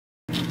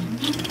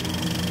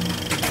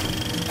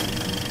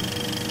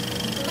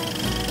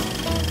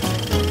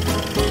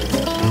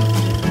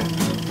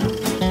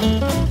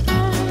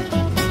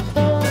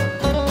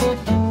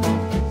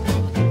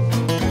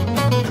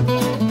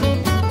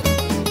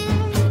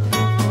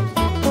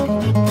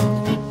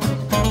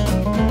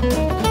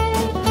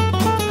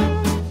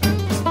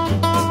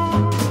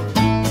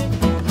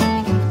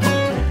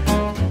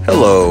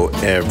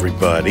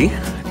everybody,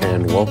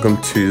 and welcome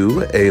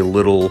to a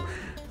little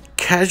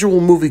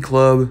casual movie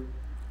club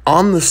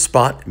on the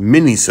spot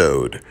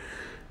mini-sode.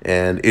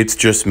 And it's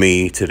just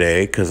me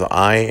today because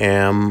I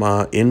am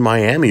in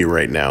Miami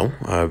right now,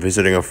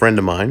 visiting a friend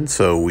of mine.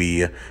 So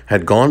we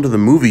had gone to the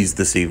movies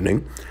this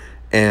evening,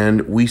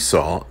 and we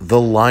saw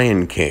The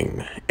Lion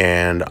King.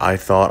 And I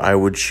thought I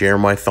would share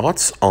my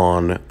thoughts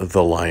on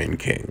The Lion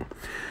King.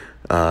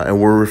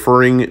 And we're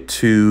referring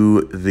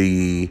to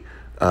the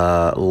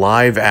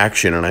live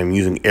action, and I'm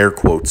using air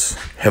quotes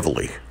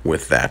heavily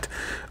with that,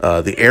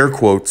 the air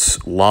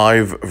quotes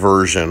live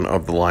version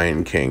of The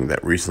Lion King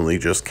that recently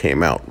just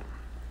came out.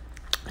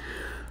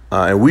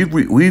 And we've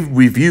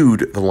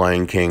reviewed The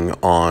Lion King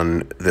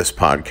on this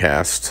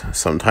podcast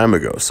some time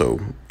ago, so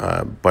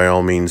by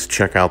all means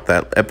check out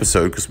that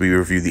episode because we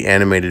reviewed the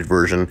animated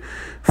version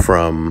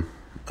from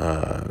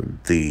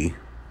the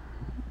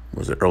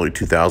early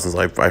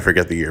 2000s? I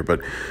forget the year,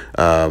 but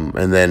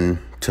and then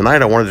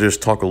tonight I wanted to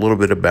just talk a little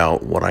bit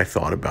about what I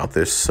thought about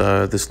this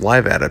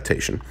live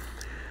adaptation.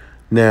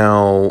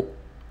 Now,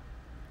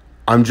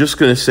 I'm just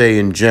going to say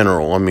in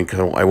general, I mean, 'cause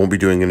I won't be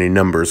doing any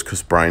numbers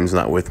because Brian's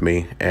not with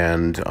me,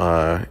 and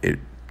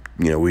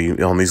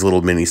we on these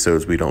little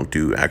mini-sodes we don't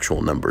do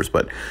actual numbers,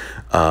 but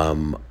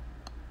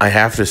I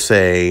have to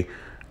say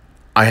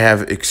I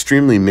have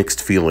extremely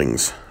mixed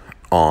feelings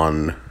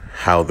on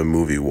how the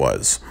movie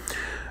was.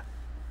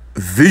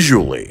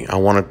 Visually, I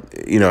want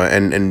to,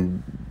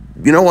 and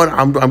you know what,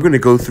 I'm going to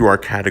go through our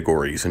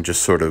categories and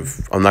just sort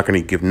of, I'm not going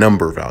to give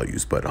number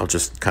values, but I'll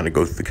just kind of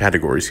go through the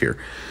categories here.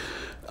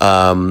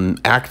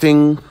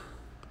 Acting,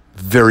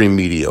 very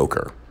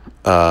mediocre.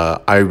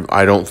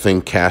 I don't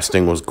think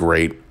casting was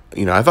great.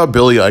 I thought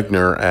Billy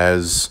Eichner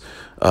as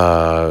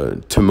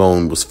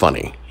Timon was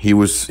funny. He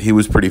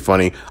was pretty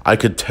funny. I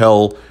could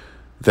tell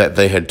that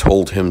they had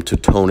told him to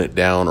tone it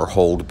down or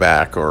hold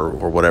back or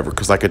whatever,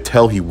 because I could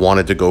tell he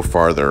wanted to go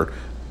farther,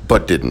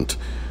 but didn't.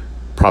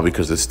 Probably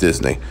because it's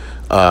Disney.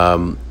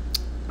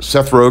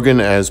 Seth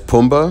Rogen as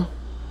Pumbaa,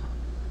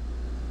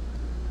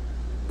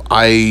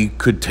 I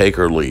could take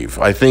or leave.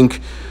 I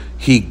think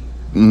he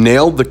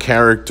nailed the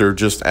character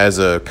just as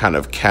a kind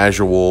of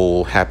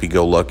casual,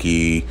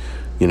 happy-go-lucky,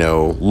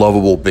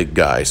 lovable big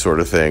guy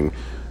sort of thing.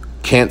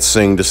 Can't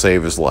sing to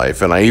save his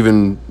life. And I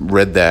even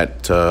read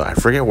that, I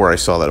forget where I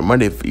saw that. It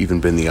might have even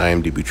been the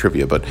IMDb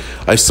trivia, but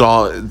I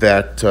saw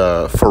that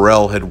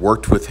Pharrell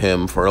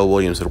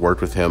Williams had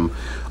worked with him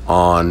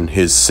on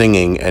his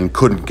singing and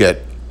could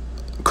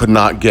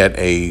not get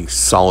a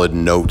solid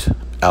note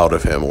out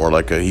of him, or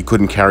he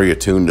couldn't carry a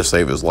tune to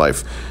save his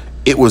life.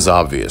 It was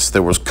obvious.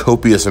 There was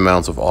copious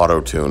amounts of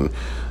auto-tune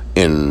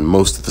in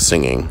most of the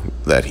singing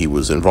that he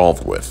was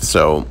involved with.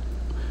 So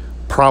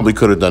probably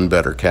could have done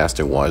better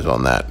casting-wise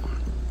on that.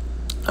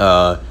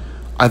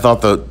 I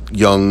thought the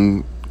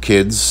young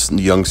kids,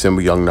 young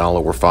Simba, young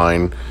Nala, were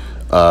fine.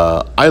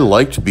 I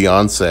liked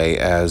Beyonce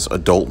as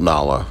adult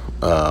Nala.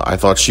 I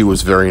thought she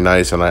was very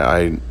nice, and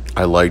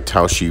I liked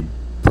how she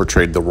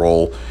portrayed the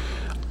role.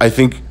 I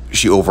think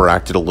she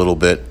overacted a little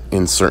bit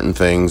in certain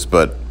things,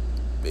 but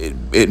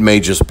it may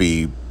just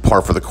be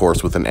par for the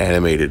course with an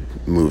animated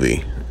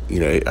movie.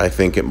 I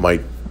think it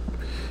might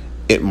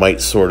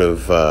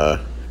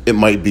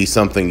be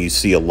something you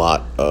see a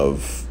lot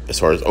of as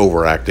far as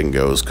overacting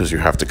goes, because you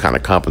have to kind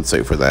of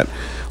compensate for that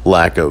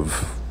lack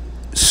of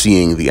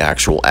seeing the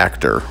actual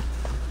actor,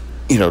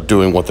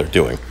 doing what they're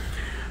doing.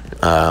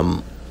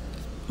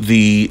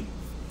 The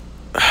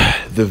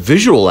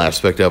visual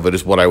aspect of it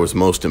is what I was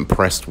most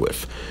impressed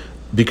with,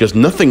 because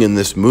nothing in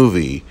this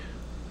movie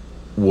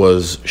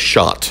was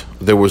shot.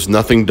 There was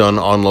nothing done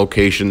on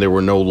location. There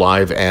were no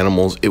live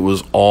animals. It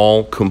was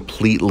all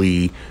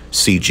completely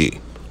CG,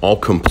 all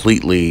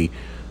completely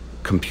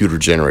computer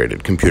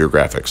generated, computer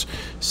graphics.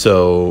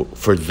 So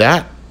for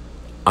that,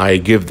 I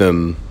give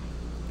them,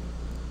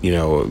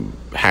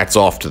 hats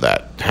off to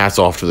that. Hats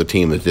off to the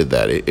team that did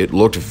that. It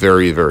looked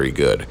very, very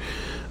good.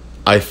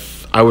 I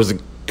was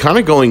kind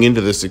of going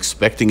into this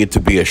expecting it to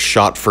be a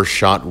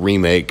shot-for-shot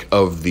remake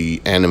of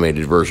the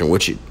animated version,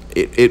 which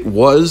it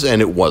was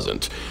and it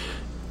wasn't.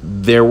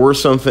 There were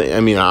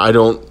something, I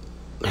don't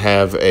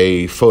have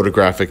a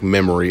photographic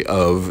memory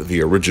of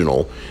the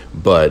original,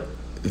 but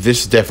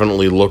this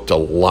definitely looked a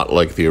lot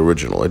like the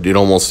original. It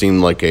almost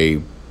seemed like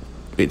it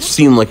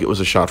was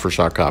a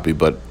shot-for-shot copy,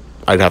 but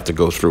I'd have to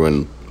go through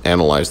and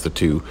analyze the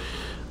two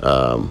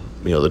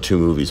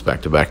movies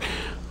back to back.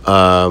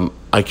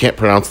 I can't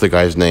pronounce the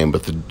guy's name,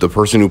 but the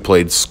person who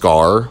played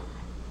Scar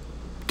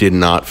did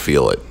not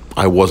feel it.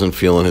 I wasn't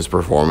feeling his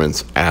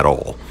performance at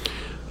all.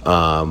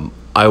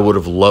 I would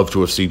have loved to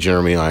have seen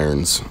Jeremy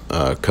Irons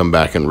come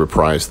back and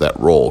reprise that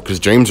role, because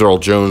James Earl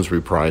Jones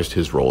reprised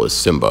his role as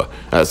Simba.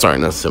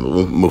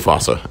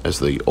 Mufasa, as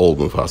the old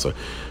Mufasa,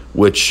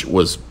 which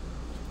was,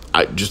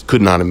 I just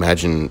could not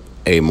imagine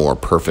a more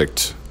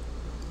perfect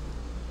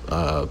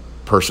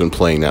person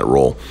playing that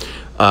role.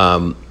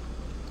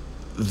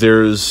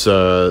 There's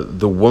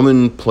the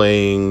woman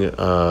playing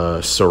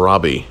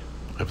Sarabi.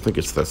 I think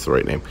that's the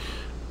right name.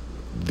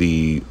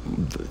 The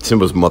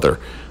Simba's mother.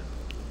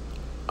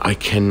 I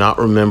cannot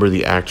remember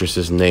the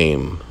actress's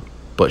name,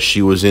 but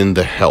she was in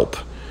The Help.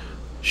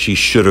 She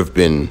should have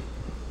been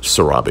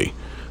Sarabi.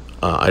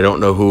 I don't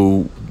know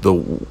who the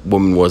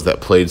woman was that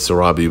played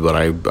Sarabi, but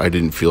I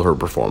didn't feel her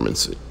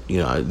performance.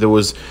 There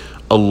was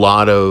a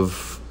lot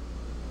of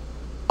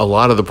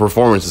the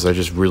performances I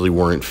just really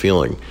weren't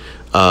feeling.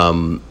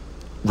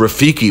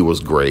 Rafiki was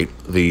great,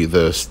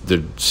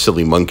 the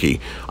silly monkey.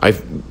 I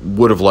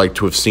would have liked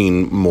to have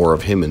seen more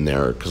of him in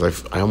there,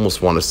 because I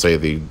almost want to say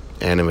the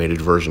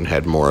animated version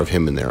had more of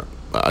him in there.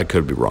 I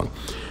could be wrong,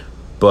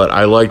 but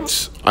I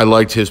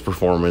liked his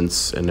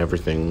performance and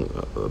everything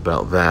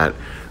about that.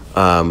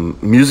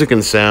 Music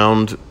and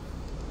sound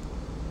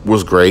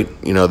was great.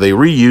 They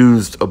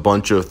reused a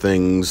bunch of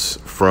things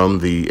from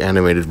the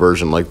animated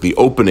version, like the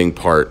opening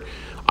part.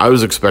 I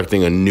was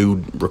expecting a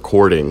new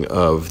recording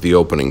of the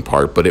opening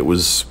part, but it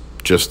was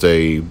just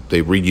they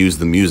reused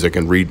the music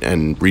and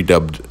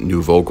redubbed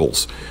new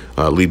vocals,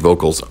 lead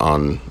vocals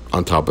on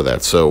top of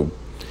that. So,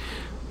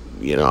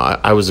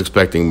 I was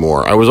expecting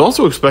more. I was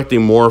also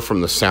expecting more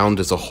from the sound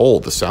as a whole,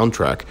 the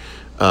soundtrack.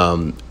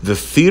 The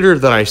theater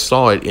that I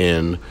saw it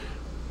in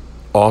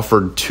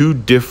offered two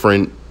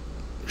different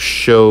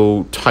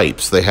show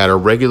types. They had a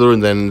regular,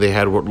 and then they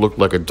had what looked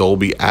like a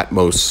Dolby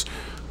Atmos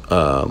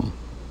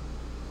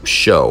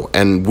show,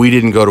 and we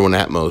didn't go to an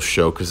Atmos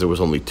show because there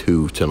was only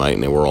 2 tonight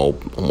and they were all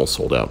almost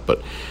sold out.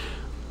 But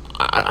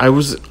I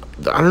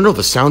don't know,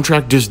 the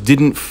soundtrack just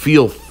didn't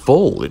feel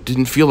full. It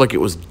didn't feel like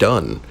it was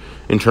done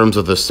in terms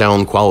of the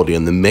sound quality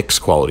and the mix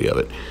quality of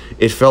it.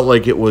 It felt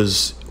like it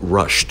was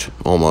rushed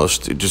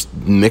almost. It just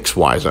mix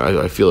wise,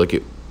 I feel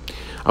like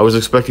I was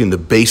expecting the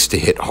bass to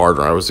hit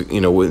harder. I was,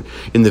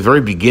 in the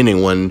very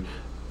beginning when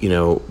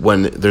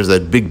there's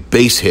that big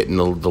bass hit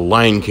and the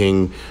Lion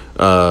King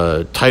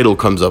title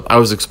comes up, I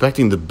was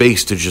expecting the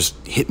bass to just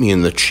hit me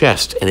in the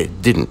chest, and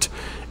it didn't.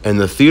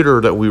 And the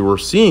theater that we were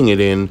seeing it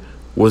in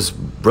was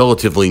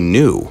relatively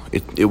new.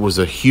 It was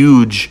a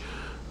huge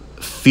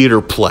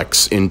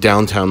theaterplex in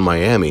downtown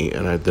Miami,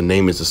 and the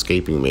name is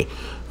escaping me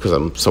because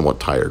I'm somewhat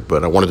tired,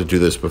 but I wanted to do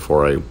this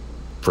before I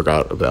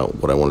forgot about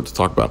what I wanted to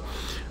talk about.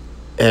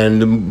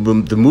 And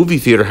the movie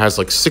theater has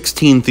like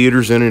 16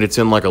 theaters in it. It's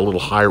in like a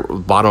little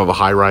bottom of a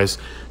high rise.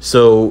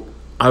 So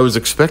I was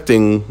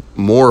expecting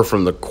more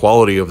from the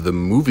quality of the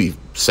movie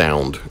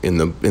sound in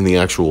the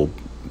actual,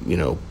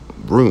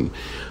 room.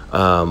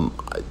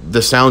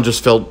 The sound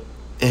just felt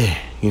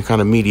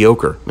kind of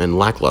mediocre and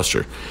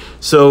lackluster.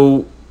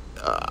 So,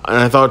 and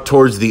I thought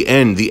towards the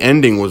end, the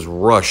ending was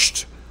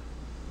rushed.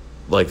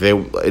 Like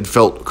it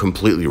felt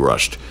completely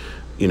rushed.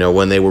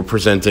 When they were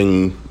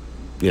presenting,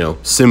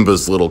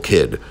 Simba's little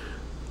kid.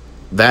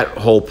 That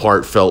whole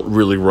part felt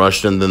really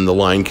rushed, and then the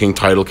Lion King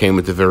title came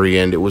at the very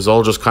end. It was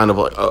all just kind of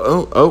like,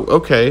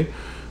 okay.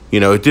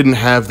 It didn't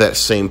have that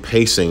same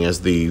pacing as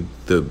the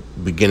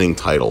beginning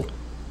title.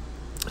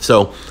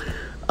 So,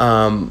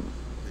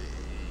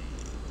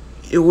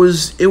 it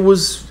was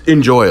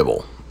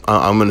enjoyable.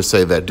 I'm going to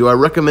say that. Do I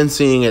recommend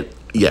seeing it?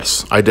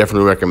 Yes, I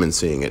definitely recommend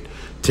seeing it.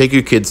 Take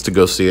your kids to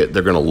go see it.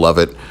 They're going to love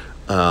it.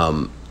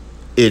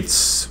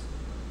 It's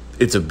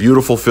a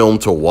beautiful film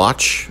to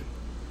watch,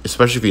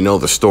 especially if you know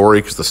the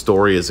story, because the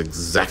story is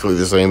exactly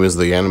the same as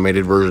the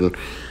animated version.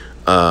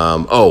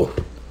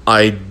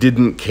 I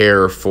didn't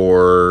care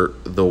for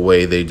the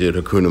way they did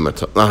not Hakuna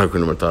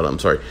Matata, I'm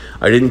sorry.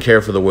 I didn't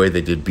care for the way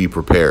they did Be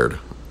Prepared.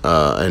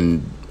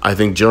 And I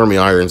think Jeremy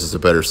Irons is a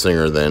better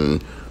singer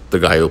than the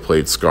guy who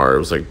played Scar. It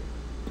was like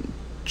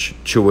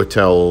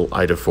Chiwetel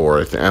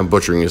Ejiofor. I'm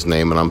butchering his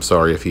name, and I'm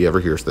sorry if he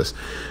ever hears this.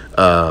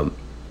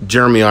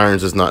 Jeremy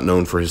Irons is not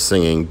known for his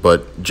singing,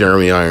 but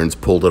Jeremy Irons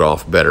pulled it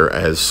off better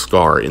as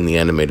Scar in the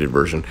animated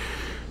version.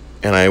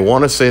 And I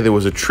want to say there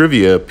was a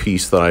trivia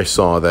piece that I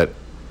saw that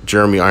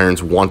Jeremy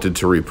Irons wanted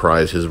to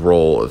reprise his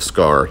role of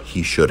Scar.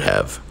 He should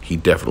have. He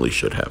definitely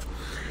should have.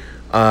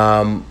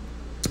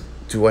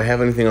 Do I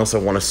have anything else I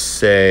want to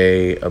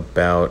say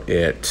about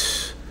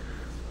it?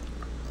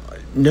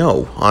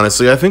 No,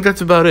 honestly, I think that's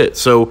about it.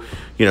 So,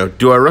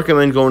 do I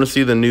recommend going to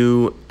see the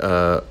new,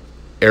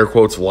 air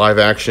quotes, live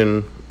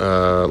action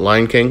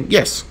Lion King?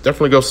 Yes,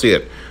 definitely go see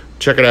it.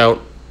 Check it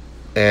out,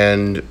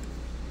 and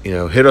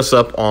hit us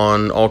up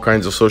on all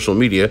kinds of social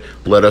media.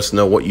 Let us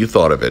know what you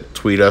thought of it.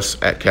 Tweet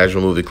us at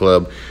Casual Movie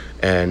Club,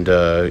 and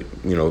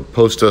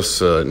post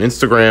us an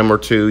Instagram or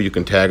two. You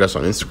can tag us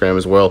on Instagram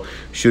as well.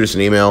 Shoot us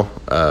an email,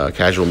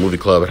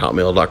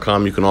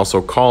 casualmovieclub@hotmail.com. You can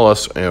also call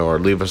us or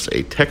leave us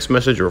a text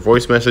message or a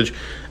voice message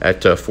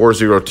at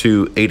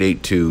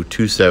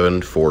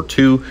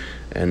 402-882-2742.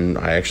 And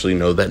I actually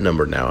know that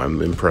number now.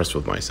 I'm impressed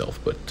with myself.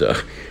 But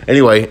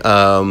anyway,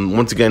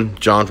 once again,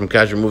 John from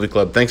Casual Movie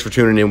Club, thanks for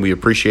tuning in. We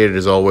appreciate it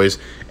as always.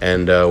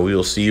 And we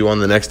will see you on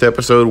the next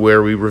episode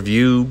where we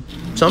review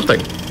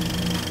something.